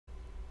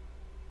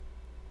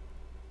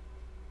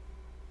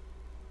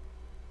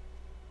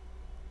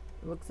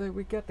It looks like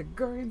we got the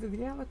Guardians of the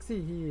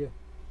Galaxy here.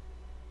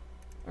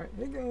 Alright,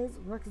 hey guys,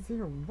 Roxas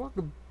here.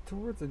 Welcome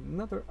towards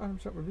another item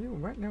shop review.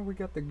 Right now we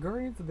got the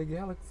Guardians of the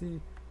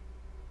Galaxy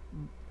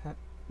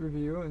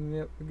review, and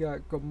yet we got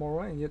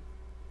Gamora, and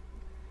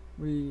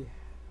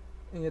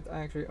yet I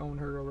actually own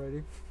her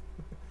already.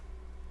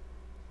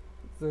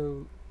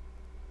 So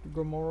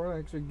Gamora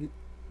actually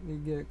you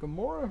get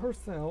Gamora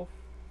herself,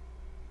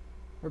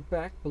 her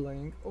back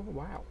bling. Oh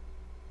wow,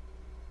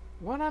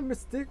 why not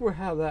mistake we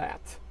have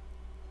that?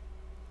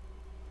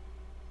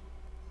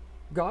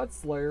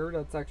 Godslayer,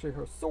 that's actually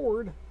her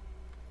sword,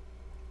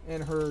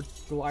 and her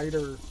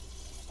glider.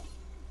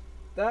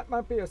 That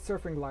might be a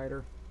surfing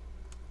glider.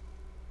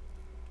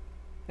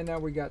 And now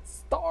we got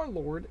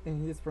Star-Lord,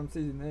 and he's from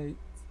Season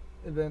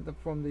 8 event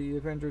from the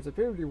Avengers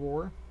Infinity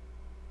War.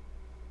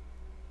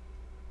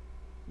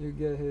 You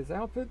get his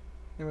outfit,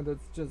 and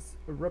that's just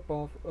a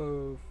ripoff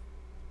of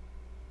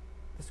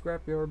the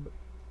scrapyard,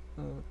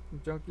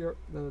 junkyard,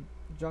 the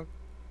junk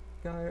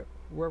guy,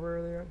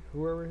 whoever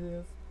he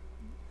is.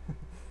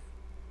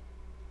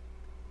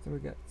 So we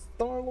got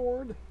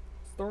Star-Lord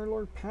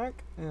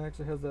pack, and it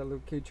actually has that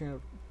little keychain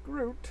of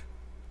Groot.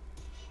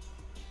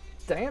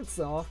 Dance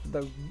off,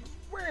 the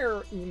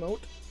rare emote.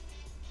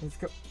 He's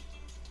got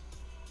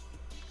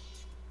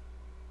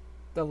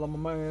the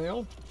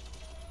Llama,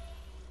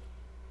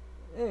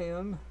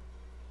 and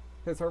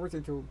his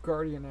harvesting tool,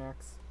 Guardian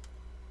Axe.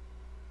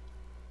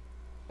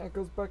 That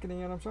goes back in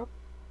the item shop.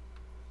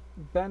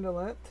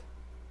 Bandolet,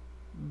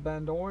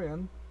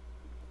 Bandorian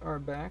are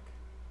back.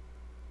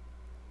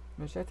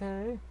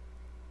 Machete,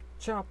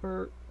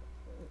 Chopper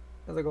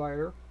as a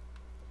glider,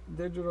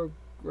 Digital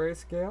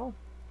Grayscale,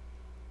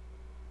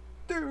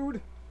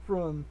 Dude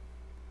from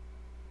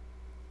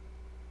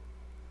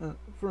the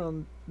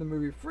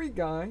movie Free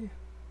Guy.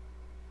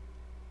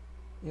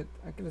 Yet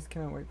I just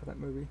can't wait for that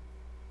movie.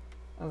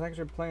 I was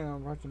actually planning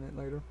on watching it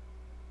later.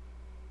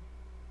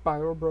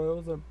 Bio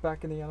Bros are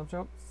back in the item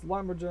shop.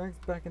 Slimer Jack's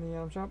back in the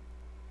item shop.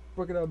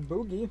 Look at that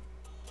Boogie.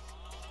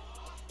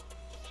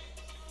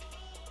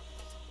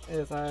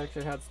 Yes, I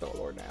actually had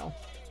Star-Lord now.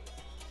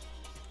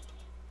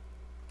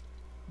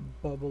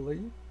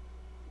 Bubbly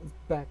is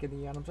back in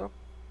the item shop.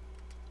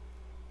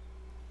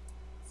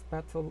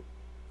 Spectral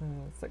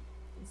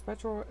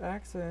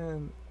Axe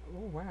and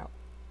oh wow.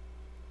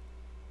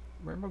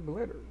 Rainbow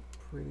Glitter,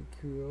 pretty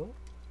cool.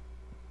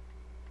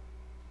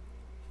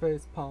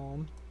 Face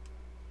Palm.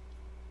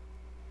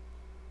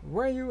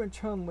 Ryu and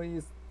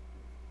Chun-Li's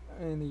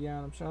in the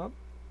item shop.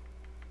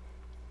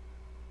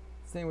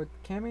 Same with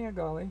Cammy and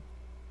Gally,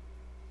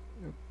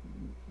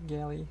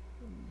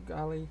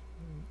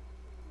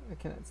 I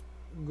can't.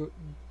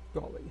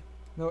 Golly,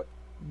 no,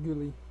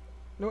 Gully,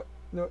 no,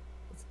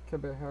 it's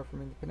kind of hard for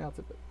me to pronounce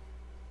it, but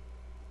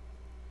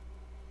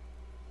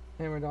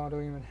and we don't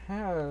even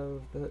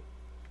have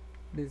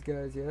these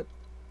guys yet.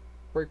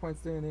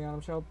 Breakpoint's doing the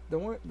item shop.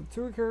 The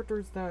two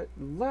characters that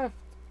left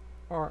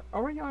are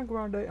Ariana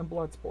Grande and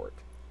Bloodsport,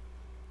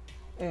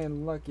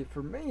 and lucky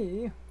for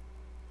me,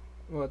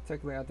 well,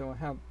 technically I don't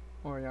have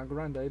Ariana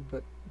Grande,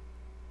 but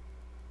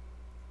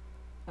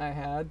I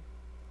had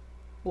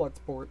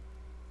Bloodsport.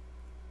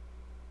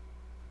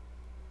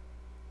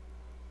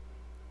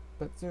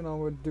 But soon I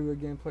would do a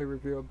gameplay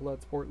review of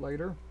Bloodsport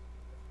later.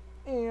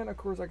 And of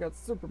course I got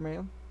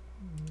Superman.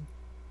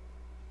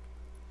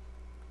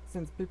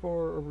 Since people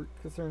are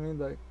concerning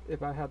that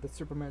if I had the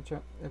Superman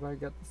if I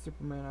got the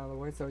Superman out of the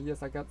way. So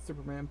yes, I got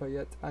Superman, but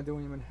yet I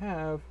don't even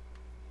have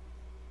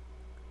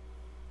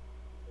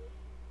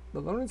the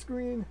loading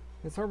screen,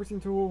 his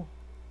harvesting tool,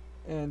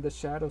 and the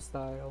shadow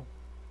style.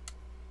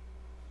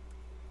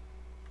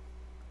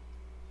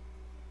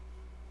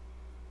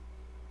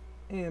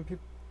 And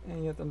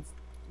yet I'm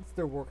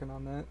still working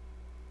on that.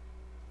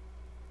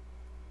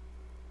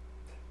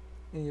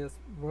 And yes,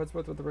 what's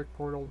with the Rick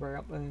Portal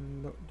wrap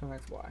and don't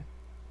ask why.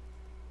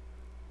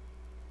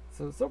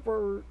 So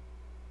far,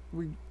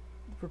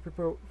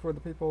 for the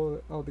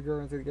people of the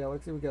Guardians of the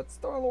Galaxy, we got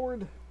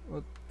Star-Lord.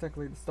 Well,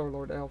 technically the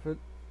Star-Lord outfit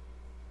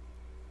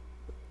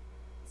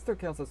still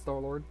counts as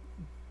Star-Lord.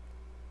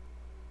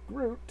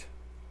 Groot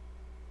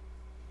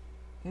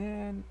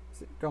and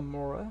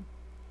Gamora.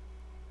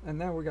 And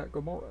now we got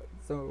Gamora.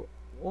 So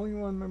only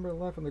one member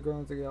left in the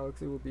Guardians of the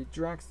Galaxy will be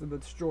Drax the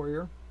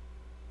Destroyer.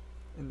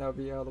 And that'll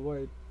be out of the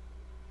way.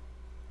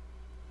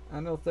 I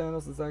know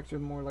Thanos is actually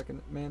more like a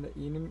man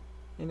enemy.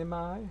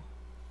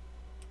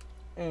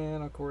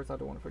 And of course I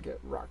don't want to forget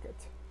Rocket.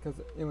 Because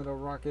even though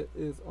Rocket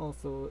is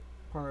also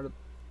part of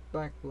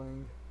Back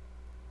Bling.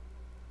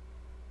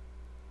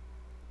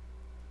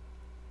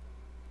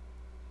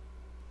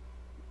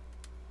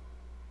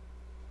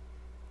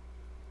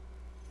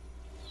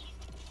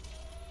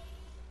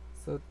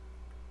 So,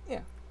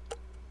 yeah,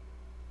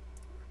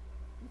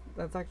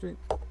 that's actually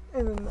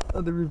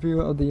the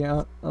review of the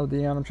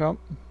item shop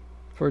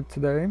for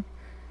today.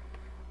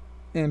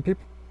 And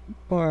people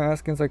are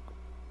asking, it's like,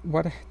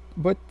 what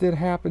did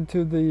happen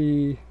to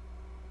the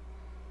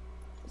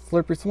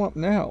Slippery Swamp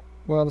now?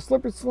 Well, the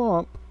Slippery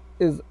Swamp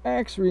is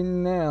actually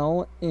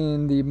now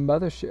in the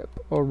mothership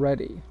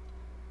already.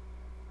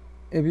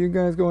 if you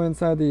guys go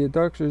inside the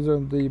ductures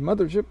of the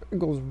mothership, it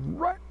goes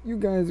right. You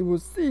guys will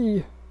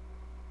see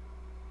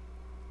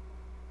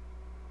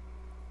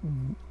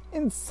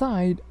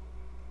inside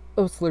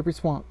of Slippery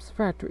Swamp's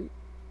factory.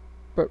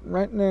 But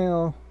right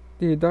now,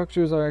 the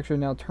ductures are actually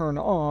now turned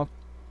off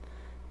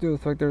due to the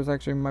fact there's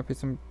actually might be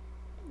some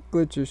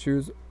glitch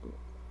issues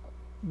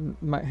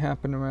might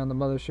happen around the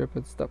mothership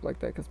and stuff like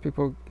that, because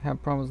people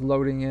have problems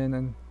loading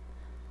in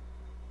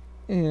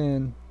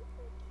and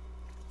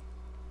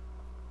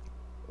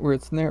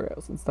weird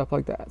scenarios and stuff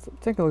like that. So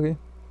technically,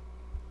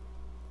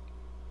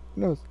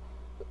 who knows?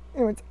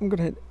 Anyways, I'm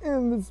gonna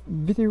end this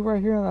video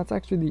right here, and that's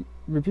actually the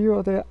review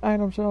of the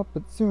item shop.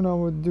 But soon I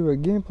will do a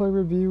gameplay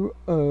review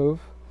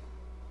of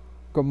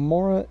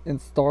Gamora and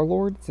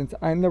Star-Lord, since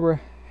I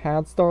never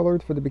had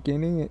Star-Lord for the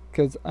beginning,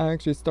 because I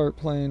actually started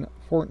playing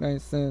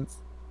Fortnite since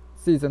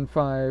Season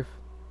 5,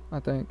 I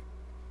think.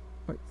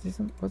 Wait,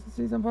 was it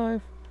Season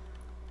 5?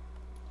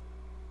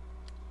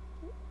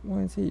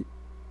 When is he?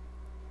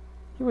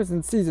 He was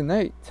in Season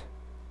 8. So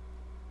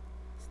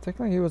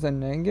technically he was in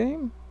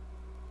Endgame?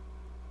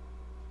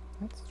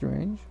 That's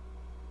strange.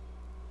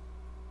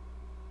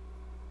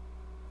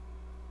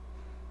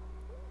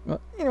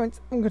 Well,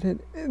 anyways, I'm gonna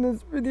end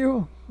this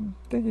video.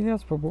 Thank you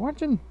guys for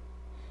watching,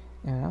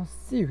 and I'll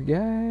see you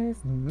guys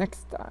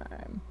next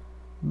time.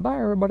 Bye,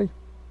 everybody.